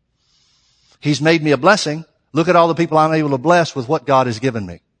 He's made me a blessing. Look at all the people I'm able to bless with what God has given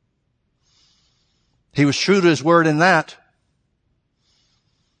me. He was true to his word in that.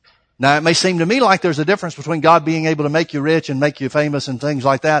 Now, it may seem to me like there's a difference between God being able to make you rich and make you famous and things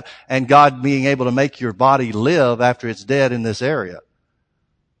like that, and God being able to make your body live after it's dead in this area.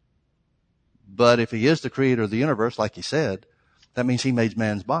 But if he is the creator of the universe, like he said, that means he made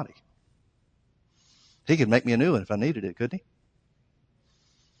man's body. He could make me a new one if I needed it, couldn't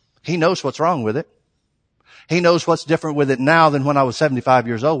he? He knows what's wrong with it. He knows what's different with it now than when I was 75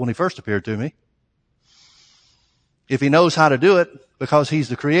 years old when he first appeared to me. If he knows how to do it because he's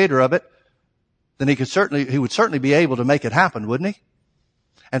the creator of it, then he would certainly be able to make it happen, wouldn't he?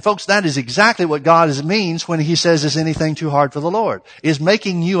 And folks, that is exactly what God means when he says, is anything too hard for the Lord? Is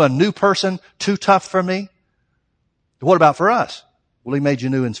making you a new person too tough for me? What about for us? Well, he made you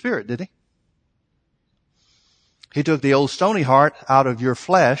new in spirit, did he? He took the old stony heart out of your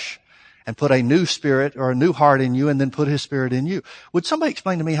flesh and put a new spirit or a new heart in you and then put his spirit in you. Would somebody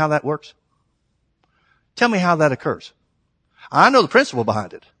explain to me how that works? Tell me how that occurs. I know the principle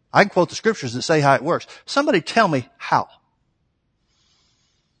behind it. I can quote the scriptures that say how it works. Somebody tell me how.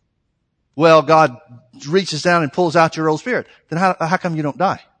 Well, God reaches down and pulls out your old spirit. Then how come you don't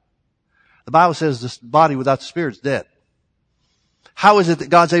die? The Bible says this body without the spirit is dead. How is it that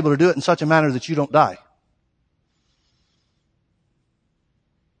God's able to do it in such a manner that you don't die?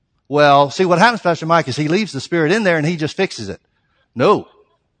 Well, see what happens, Pastor Mike, is he leaves the spirit in there and he just fixes it. No.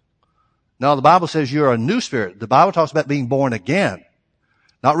 No, the Bible says you're a new spirit. The Bible talks about being born again,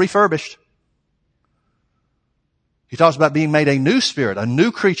 not refurbished. He talks about being made a new spirit, a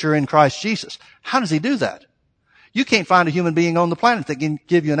new creature in Christ Jesus. How does he do that? You can't find a human being on the planet that can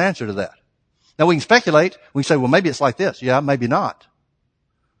give you an answer to that. Now we can speculate. We can say, well, maybe it's like this. Yeah, maybe not.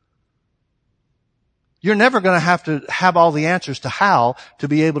 You're never going to have all the answers to how to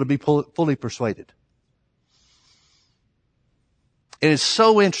be able to be fully persuaded. It is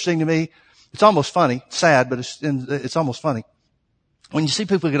so interesting to me. It's almost funny, sad, but it's almost funny. When you see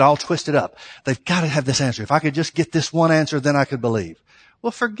people get all twisted up, they've got to have this answer. If I could just get this one answer, then I could believe.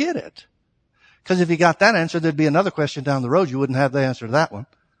 Well, forget it. Because if you got that answer, there'd be another question down the road. You wouldn't have the answer to that one.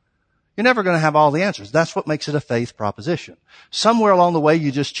 You're never going to have all the answers. That's what makes it a faith proposition. Somewhere along the way,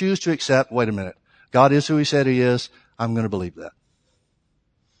 you just choose to accept, wait a minute, God is who He said He is. I'm going to believe that.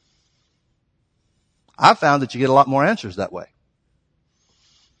 I've found that you get a lot more answers that way.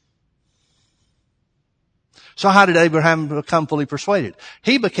 So how did Abraham become fully persuaded?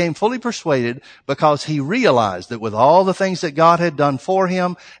 He became fully persuaded because he realized that with all the things that God had done for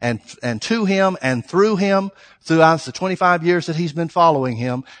him and to him and through him throughout the 25 years that he's been following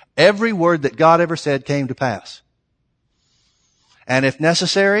him, every word that God ever said came to pass. And if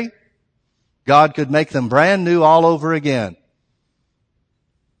necessary, God could make them brand new all over again.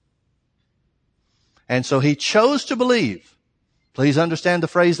 And so he chose to believe. Please understand the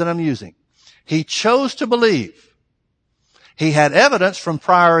phrase that I'm using. He chose to believe. He had evidence from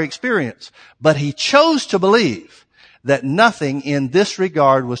prior experience, but he chose to believe that nothing in this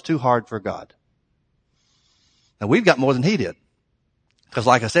regard was too hard for God. Now we've got more than he did. Because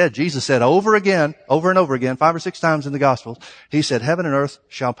like I said, Jesus said over and over again, 5 or 6 times in the Gospels, he said, heaven and earth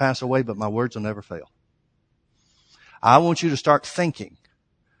shall pass away, but my words will never fail. I want you to start thinking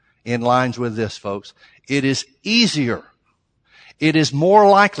in lines with this, folks. It is easier. It is more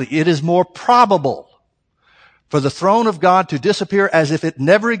likely, it is more probable for the throne of God to disappear as if it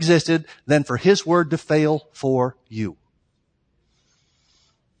never existed than for His word to fail for you.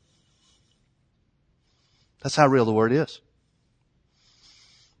 That's how real the word is.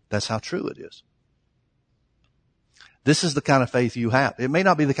 That's how true it is. This is the kind of faith you have. It may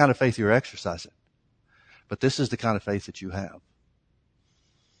not be the kind of faith you're exercising, but this is the kind of faith that you have.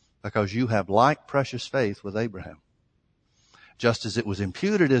 Because you have like precious faith with Abraham. Just as it was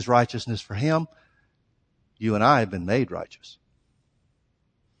imputed as righteousness for him, you and I have been made righteous.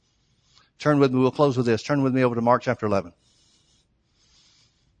 Turn with me, we'll close with this. Turn with me over to Mark chapter 11.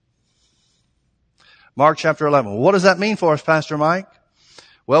 Mark chapter 11. What does that mean for us, Pastor Mike?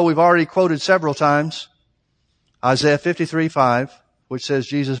 Well, we've already quoted several times Isaiah 53:5, which says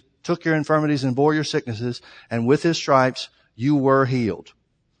Jesus took your infirmities and bore your sicknesses, and with His stripes you were healed.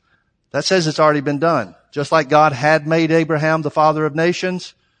 That says it's already been done. Just like God had made Abraham the father of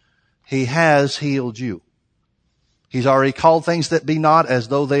nations, He has healed you. He's already called things that be not as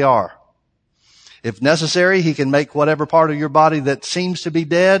though they are. If necessary, He can make whatever part of your body that seems to be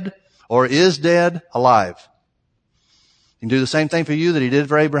dead or is dead alive. He can do the same thing for you that He did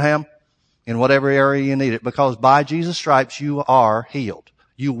for Abraham in whatever area you need it, because by Jesus' stripes you are healed.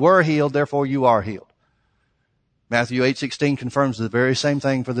 You were healed, therefore you are healed. Matthew 8:16 confirms the very same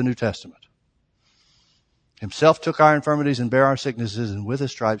thing for the New Testament. Himself took our infirmities and bare our sicknesses, and with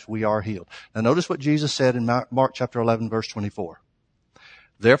His stripes we are healed. Now notice what Jesus said in Mark chapter 11, verse 24.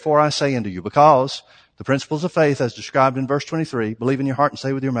 Therefore I say unto you, because the principles of faith as described in verse 23, believe in your heart and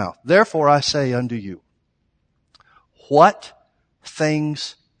say with your mouth. Therefore I say unto you, what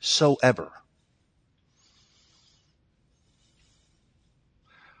things soever.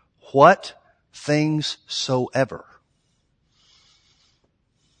 What things soever.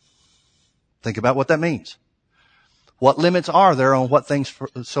 Think about what that means. What limits are there on what things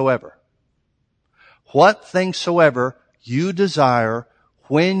soever? What things soever you desire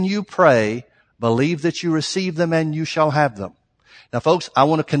when you pray, believe that you receive them and you shall have them. Now folks, I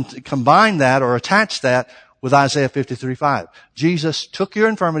want to combine that or attach that with Isaiah 53:5. Jesus took your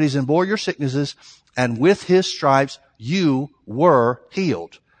infirmities and bore your sicknesses, and with His stripes you were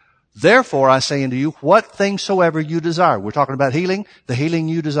healed. Therefore, I say unto you, what things soever you desire. We're talking about healing, the healing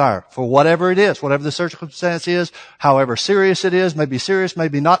you desire. For whatever it is, whatever the circumstance is, however serious it is, maybe serious,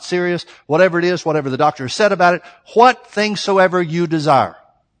 maybe not serious, whatever it is, whatever the doctor has said about it, what things soever you desire.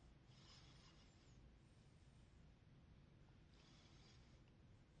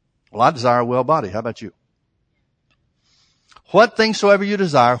 Well, I desire a well body. How about you? What things soever you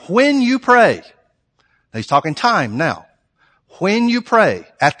desire, when you pray. Now, he's talking time now. When you pray,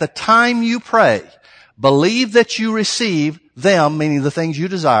 at the time you pray, believe that you receive them, meaning the things you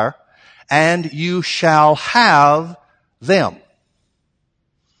desire, and you shall have them.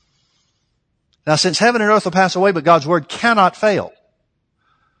 Now, since heaven and earth will pass away, but God's word cannot fail.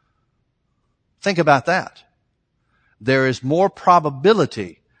 Think about that. There is more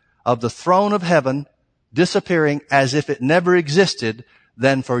probability of the throne of heaven disappearing as if it never existed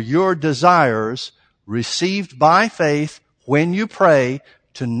than for your desires received by faith when you pray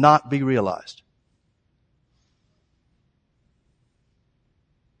to not be realized.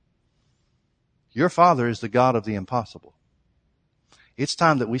 Your Father is the God of the impossible. It's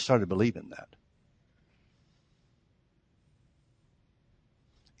time that we started believing that.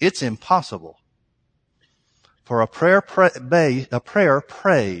 It's impossible for a prayer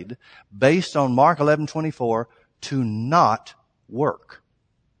prayed based on Mark 11:24 to not work.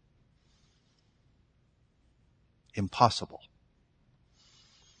 impossible.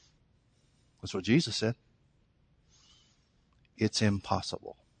 That's what Jesus said. It's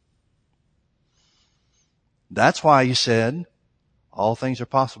impossible. That's why he said, all things are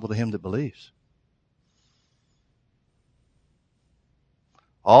possible to him that believes.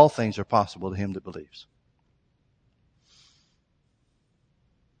 All things are possible to him that believes.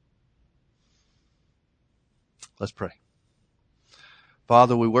 Let's pray.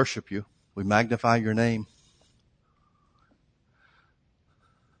 Father, we worship you. We magnify your name.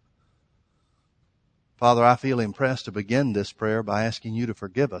 Father, I feel impressed to begin this prayer by asking you to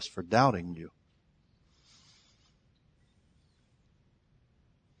forgive us for doubting you.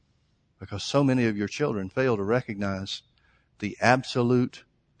 Because so many of your children fail to recognize the absolute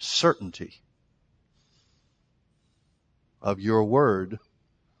certainty of your word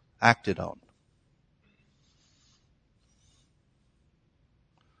acted on.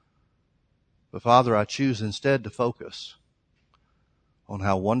 But Father, I choose instead to focus on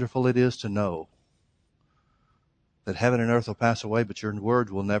how wonderful it is to know that heaven and earth will pass away, but your word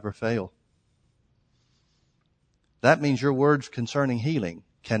will never fail. That means your words concerning healing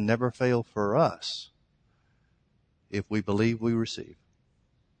can never fail for us if we believe we receive.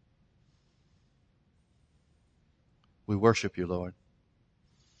 We worship you, Lord.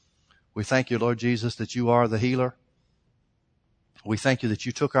 We thank you, Lord Jesus, that you are the healer. We thank you that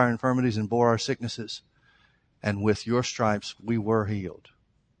you took our infirmities and bore our sicknesses, and with your stripes we were healed.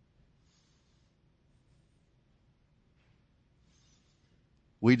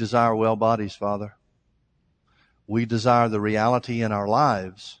 We desire well bodies, Father. We desire the reality in our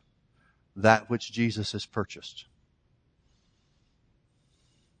lives, that which Jesus has purchased.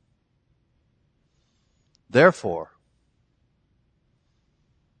 Therefore,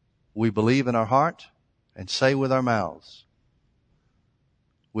 we believe in our heart and say with our mouths,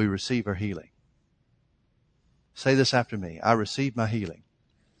 we receive our healing. Say this after me. I receive my healing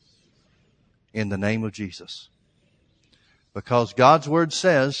in the name of Jesus. Because God's word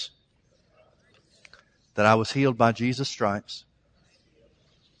says that I was healed by Jesus' stripes.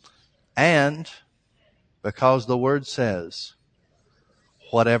 And because the word says,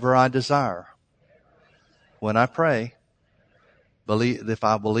 whatever I desire, when I pray, if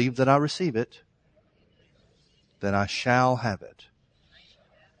I believe that I receive it, then I shall have it.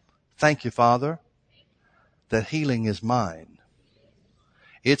 Thank you, Father, that healing is mine.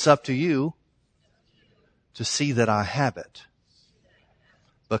 It's up to you to see that I have it,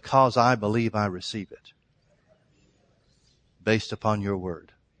 because I believe I receive it based upon your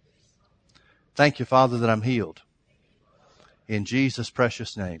word. Thank you, Father, that I'm healed. In Jesus'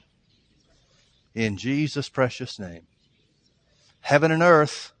 precious name. In Jesus' precious name. Heaven and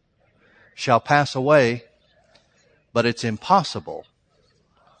earth shall pass away, but it's impossible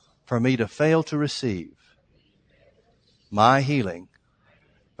for me to fail to receive my healing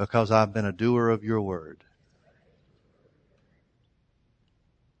because I've been a doer of your word.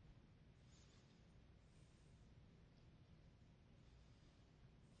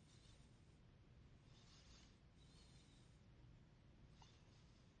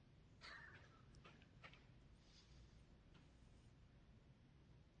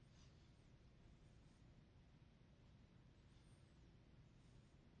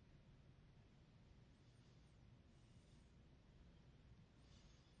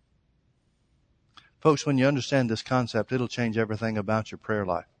 Folks, when you understand this concept, it'll change everything about your prayer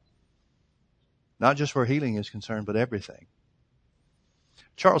life. Not just where healing is concerned, but everything.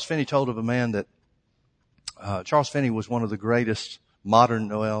 Charles Finney told of a man that, Charles Finney was one of the greatest modern,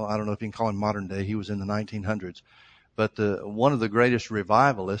 well, I don't know if you can call him modern day, he was in the 1900s, but one of the greatest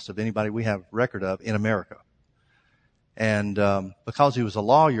revivalists of anybody we have record of in America. And because he was a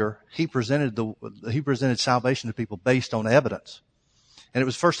lawyer, he presented salvation to people based on evidence. And it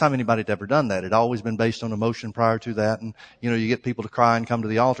was the first time anybody had ever done that. It had always been based on emotion prior to that. And, you get people to cry and come to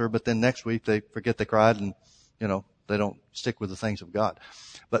the altar, but then next week they forget they cried and, they don't stick with the things of God.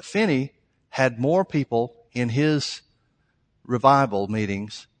 But Finney had more people in his revival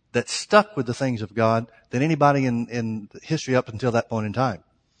meetings that stuck with the things of God than anybody in history up until that point in time.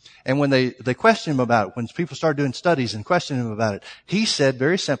 And when they questioned him about it, when people started doing studies and questioning him about it, he said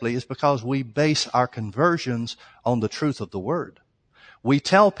very simply, it's because we base our conversions on the truth of the word. We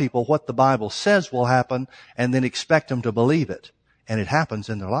tell people what the Bible says will happen and then expect them to believe it. And it happens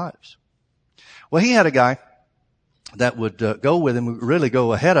in their lives. Well, he had a guy that would go with him, really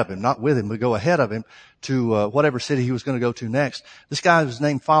go ahead of him, not with him, but go ahead of him to whatever city he was going to go to next. This guy was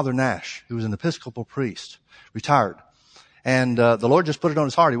named Father Nash. He was an Episcopal priest, retired. And the Lord just put it on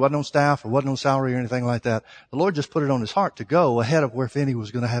his heart. He wasn't on staff or wasn't on salary or anything like that. The Lord just put it on his heart to go ahead of where Finney was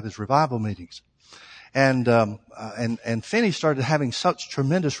going to have his revival meetings. And Finney started having such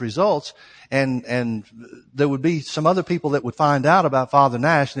tremendous results, and there would be some other people that would find out about Father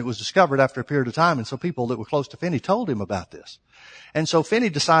Nash, and it was discovered after a period of time, and so people that were close to Finney told him about this. And so Finney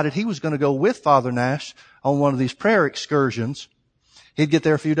decided he was going to go with Father Nash on one of these prayer excursions. He'd get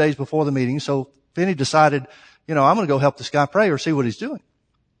there a few days before the meeting, so Finney decided, I'm going to go help this guy pray or see what he's doing.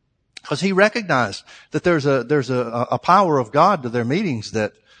 Because he recognized that there's a power of God to their meetings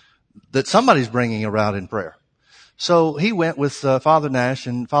that somebody's bringing around in prayer. So he went with Father Nash,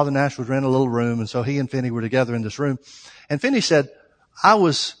 and Father Nash would rent a little room, and so he and Finney were together in this room. And Finney said, I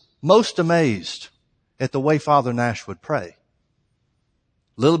was most amazed at the way Father Nash would pray.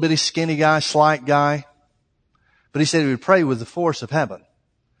 Little bitty skinny guy, slight guy. But he said he would pray with the force of heaven.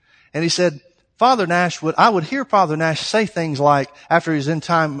 And he said, I would hear Father Nash say things like, after he's in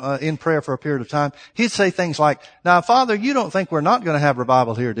prayer for a period of time, he'd say things like, now, Father, you don't think we're not going to have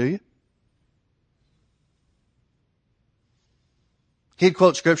revival here, do you? He'd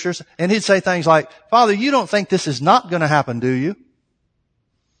quote scriptures, and he'd say things like, Father, you don't think this is not going to happen, do you?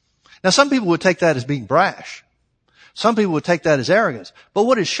 Now, some people would take that as being brash. Some people would take that as arrogance. But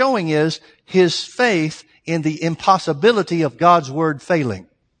what it's showing is his faith in the impossibility of God's word failing.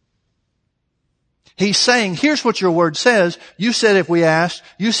 He's saying, here's what your word says. You said if we asked,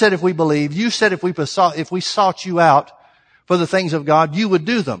 you said if we believed, you said if we sought you out for the things of God, you would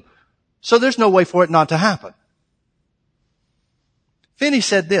do them. So there's no way for it not to happen. Finney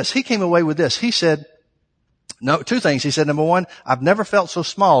said this. He came away with this. He said, two things. He said, number one, I've never felt so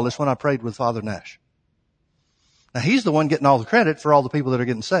small as when I prayed with Father Nash. Now, he's the one getting all the credit for all the people that are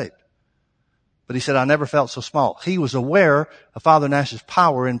getting saved. But he said, I never felt so small. He was aware of Father Nash's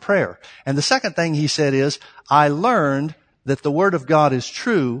power in prayer. And the second thing he said is, I learned that the Word of God is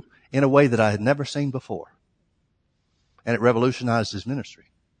true in a way that I had never seen before. And it revolutionized his ministry.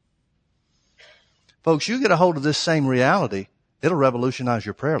 Folks, you get a hold of this same reality, it'll revolutionize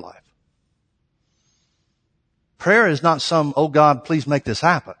your prayer life. Prayer is not some, oh God, please make this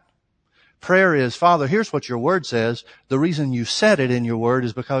happen. Prayer is, Father, here's what your word says. The reason you said it in your word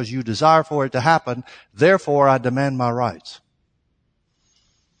is because you desire for it to happen. Therefore, I demand my rights.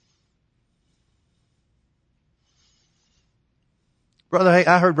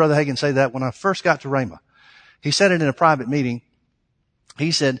 I heard Brother Hagin say that when I first got to Rhema. He said it in a private meeting.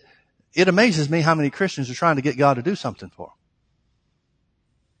 He said, it amazes me how many Christians are trying to get God to do something for them.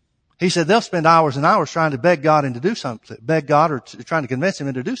 He said they'll spend hours and hours trying to beg God into do something, beg God or trying to convince him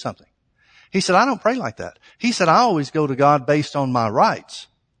into do something. He said, I don't pray like that. He said, I always go to God based on my rights.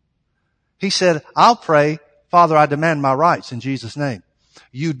 He said, I'll pray, Father, I demand my rights in Jesus' name.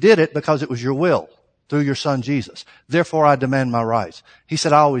 You did it because it was your will through your son Jesus. Therefore, I demand my rights. He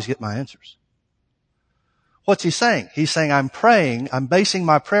said, I always get my answers. What's he saying? He's saying, I'm basing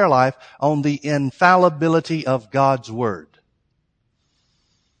my prayer life on the infallibility of God's word.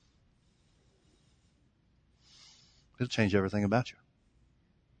 It'll change everything about you.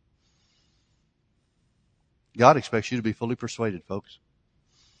 God expects you to be fully persuaded, folks,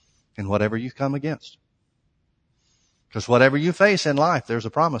 in whatever you come against. Because whatever you face in life, there's a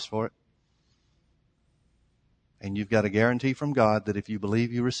promise for it. And you've got a guarantee from God that if you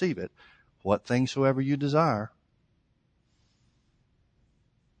believe you receive it, what things soever you desire,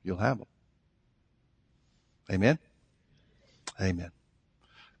 you'll have them. Amen? Amen.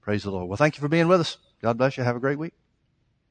 Praise the Lord. Well, thank you for being with us. God bless you. Have a great week.